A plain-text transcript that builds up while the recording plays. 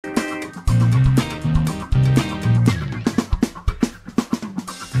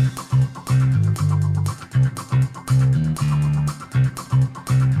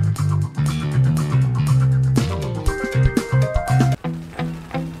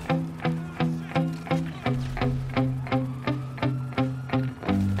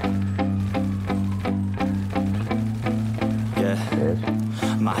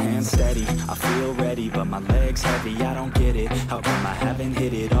looks heavy, I don't get it. How come I haven't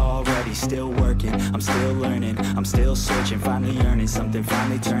hit it already? Still working, I'm still learning, I'm still searching, finally earning something,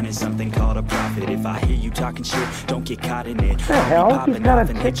 finally turning something called a profit. If I hear you talking shit, don't get caught in it. What the hell? He's got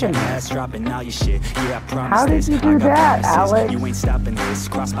a chicken. Ass dropping all your shit. Yeah, I promise. How did you do that, Alex? You ain't stopping this.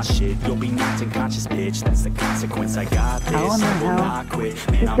 Cross my shit, you'll be knocked unconscious, bitch. That's the consequence. I got this. I will not quit.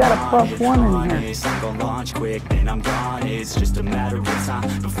 Man, he's got a +1 in here. I'm gonna launch quick, then I'm gone. It's just a matter of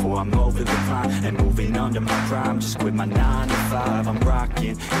time before I'm over the climb and moving under my prime. Just quit my 9 to 5. I'm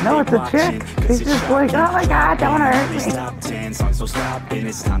rocking. No, it's a chick. He's just like, oh my god, don't hurt me. Top 10 songs, so stop it.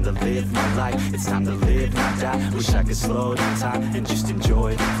 It's time to live my life. It's time to live, not die. Wish I could slow down time and just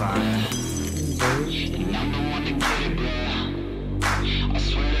enjoy the climb.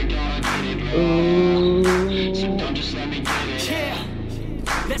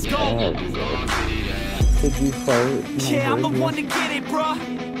 Let's go. Could you play it? Yeah, I'm the one to get it, bro.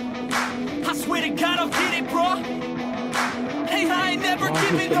 I swear to God, I'll get it, bro. Hey, I ain't never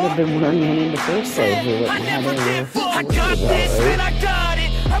giving up. Been running in the first place. I never give up. I got this, man, I got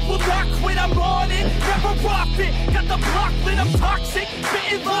it. I will not quit, I'm on it. Never profit. Got the block lit, I'm toxic.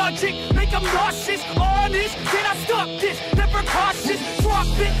 Spitting logic, make them nauseous. Honest, can I stop this? Never cautious, drop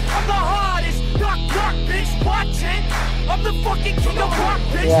it. I'm the hardest. Knock, knock, bitch, watch it. I'm the fucking king of rock,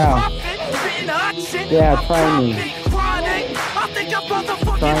 bitch. Profit, spitting hot shit. Yeah, try me. Chronic, I think I'm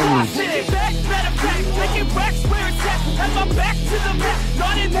motherfucking lost it. Back, matter of fact, making racks where it's at. Have my back to the map,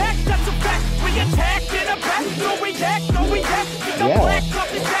 not in act, that's a fact. We attack in a back, no we act, no we act. Keep the black up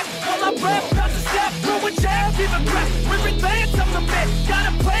his back, while I rap, bounce a step, throw a jab, even crap. We're advanced, I'm the man,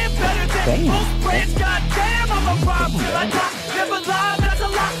 gotta play it better than most brands. Goddamn, I'm a rob till I die. Never lie, that's a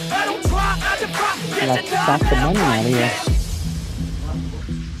lie. I don't try, I defy. Let's stop the money out of here.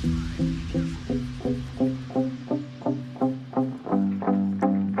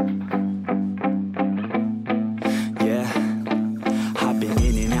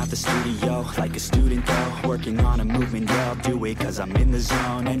 Like a student though, working on a movement, yeah, I'll do it cause I'm in the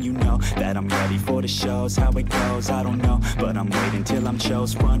zone. And you know that I'm ready for the shows. How it goes, I don't know, but I'm waiting till I'm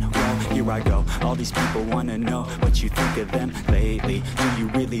chose. Front row, here I go. All these people wanna know what you think of them lately. Do you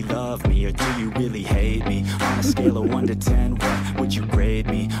really love me or do you really hate me? On a scale of 1 to 10, what would you grade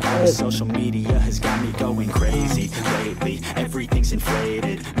me? All the social media has got me going crazy lately. Everything's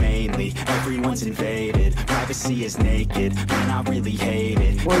inflated, mainly everyone's invaded. Privacy is naked, man, I really hate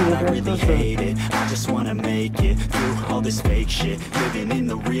it. God, I really hate it. I just wanna make it through all this fake shit. Living in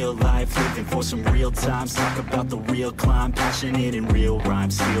the real life, living for some real times. Talk about the real climb, passionate in real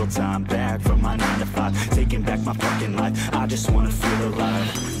rhymes. Steal time back from my 9 to 5, taking back my fucking life. I just wanna feel alive.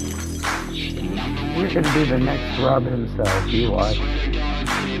 You're gonna be the next Rob himself, you watch.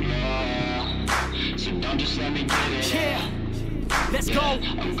 Yeah, let's go.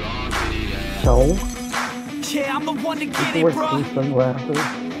 So? Yeah, I'm the one to get it, bro.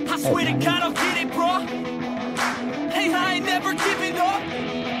 I swear to God, I'll get it, bro. Hey, I ain't never giving up.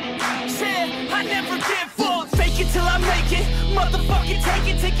 Yeah, I never give up. Fake it till I make it. Motherfucking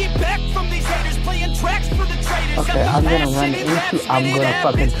take it back from these haters. Playing tracks for the traitors. Okay, I'm gonna run into, I'm gonna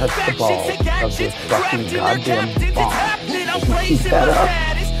fucking touch the ball of this fucking goddamn bomb. Keep that up.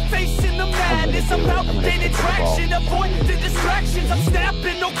 Facing the madness, I'm out gaining traction. Avoid the distractions, I'm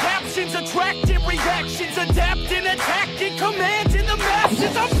snapping, no captions. Attracting reactions, adapting, attacking, commanding the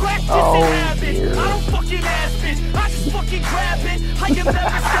masses. I'm practicing habits, I don't fucking ask bitch, I just fucking grab it. I am never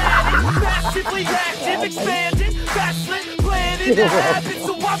static, massively active, expanding, backslid, planning the habits.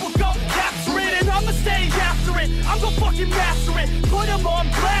 So I will go capture it and I'ma stay after it. I'm gonna fucking master it, put them on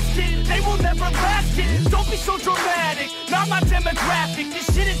blast it. They will never last it, don't be so dramatic. Not my demographic, this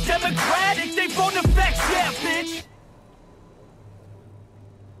shit is democratic. They vote NEFFEX, yeah, bitch.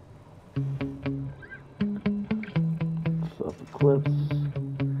 So the clips.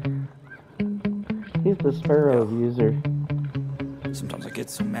 He's the Sparrow user. Sometimes I get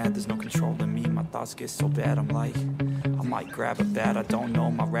so mad, there's no control in me. My thoughts get so bad, I'm like, I might grab a bat, I don't know.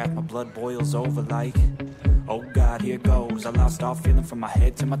 My wrath, my blood boils over like, oh God, here goes. I lost all feeling from my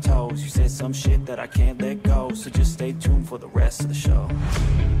head to my toes. You said some shit that I can't let go, so just stay tuned for the rest of the show.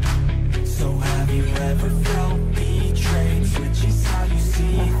 So have you ever felt betrayed? Switches how you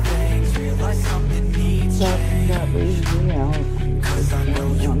see things. Realize something needs change. Cause I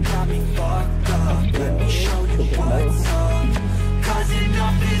know you got me fucked up. Let me show you what's up. Cause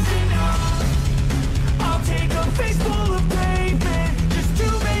enough is enough. I'll take a face full of pavement just to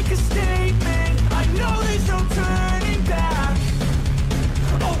make a statement. I know there's no turning back.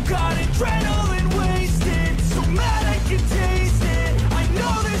 Oh God, adrenaline wasted. So mad I can taste it. I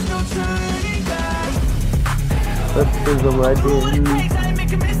know there's no turning back. That's the legend. I ain't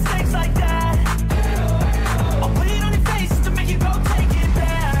making mistakes like that.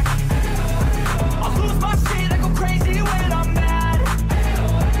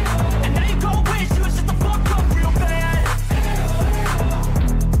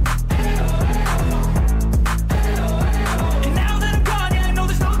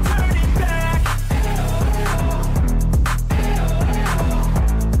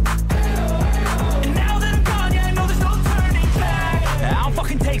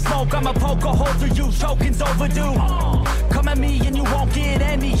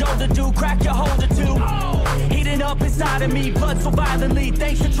 you, crack your holder too. Heating up inside of me, blood so violently,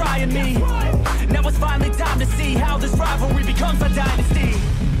 thanks for trying me. Now it's finally time to see how this rivalry becomes a dynasty.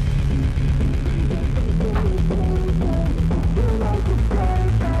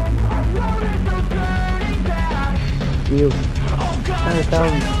 You. That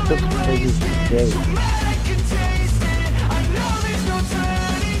sounds so crazy today.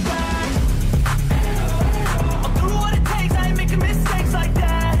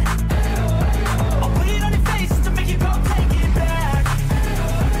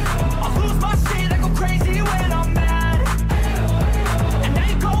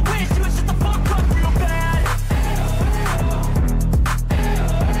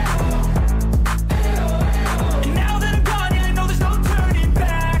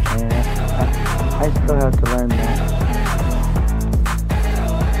 I still have to learn that.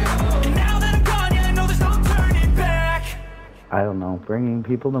 And now that I'm gone, yeah, I know there's no turning back. I don't know, bringing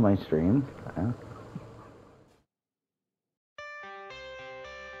people to my stream.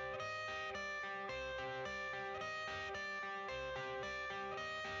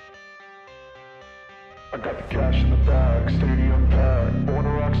 I got the cash in the bag, stadium packed. Born a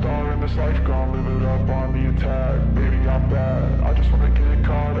rock star in this life, gonna live it up on the attack. Baby, I'm bad, I just wanna get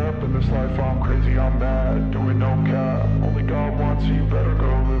caught up in this life. I'm crazy, I'm mad, doing no cap. Only God wants you, better go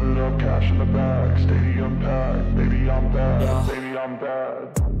live it up. Cash in the bag, stadium packed. Baby, I'm bad, yeah. Baby, I'm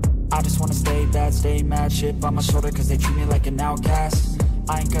bad. I just wanna stay bad, stay mad. Shit on my shoulder cause they treat me like an outcast.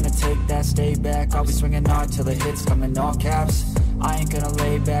 I ain't gonna take that, stay back. I'll be swinging hard till the hits come in all caps. I ain't gonna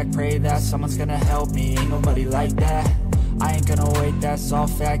lay back, pray that someone's gonna help me. Ain't nobody like that. I ain't gonna wait, that's all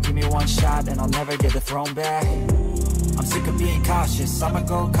fact. Give me one shot and I'll never get the throne back. I'm sick of being cautious, I'ma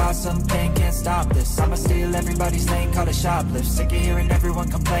go cause some pain, can't stop this. I'ma steal everybody's lane, call it shoplift. Sick of hearing everyone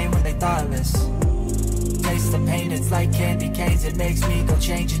complain when they thoughtless. Taste the pain, it's like candy canes. It makes me go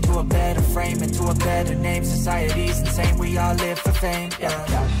change into a better frame, into a better name. Society's insane, we all live for fame, yeah.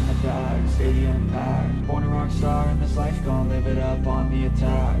 Cash in the bag, stadium packed. Born a rock star in this life, gonna live it up on the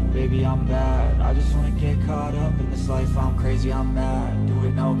attack. Baby, I'm bad, I just wanna get caught up in this life. I'm crazy, I'm mad, do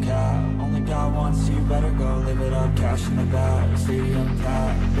it no cap. Only God wants you, better go live it up. Cash in the bag, stadium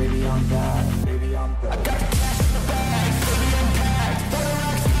packed. Baby, I'm bad.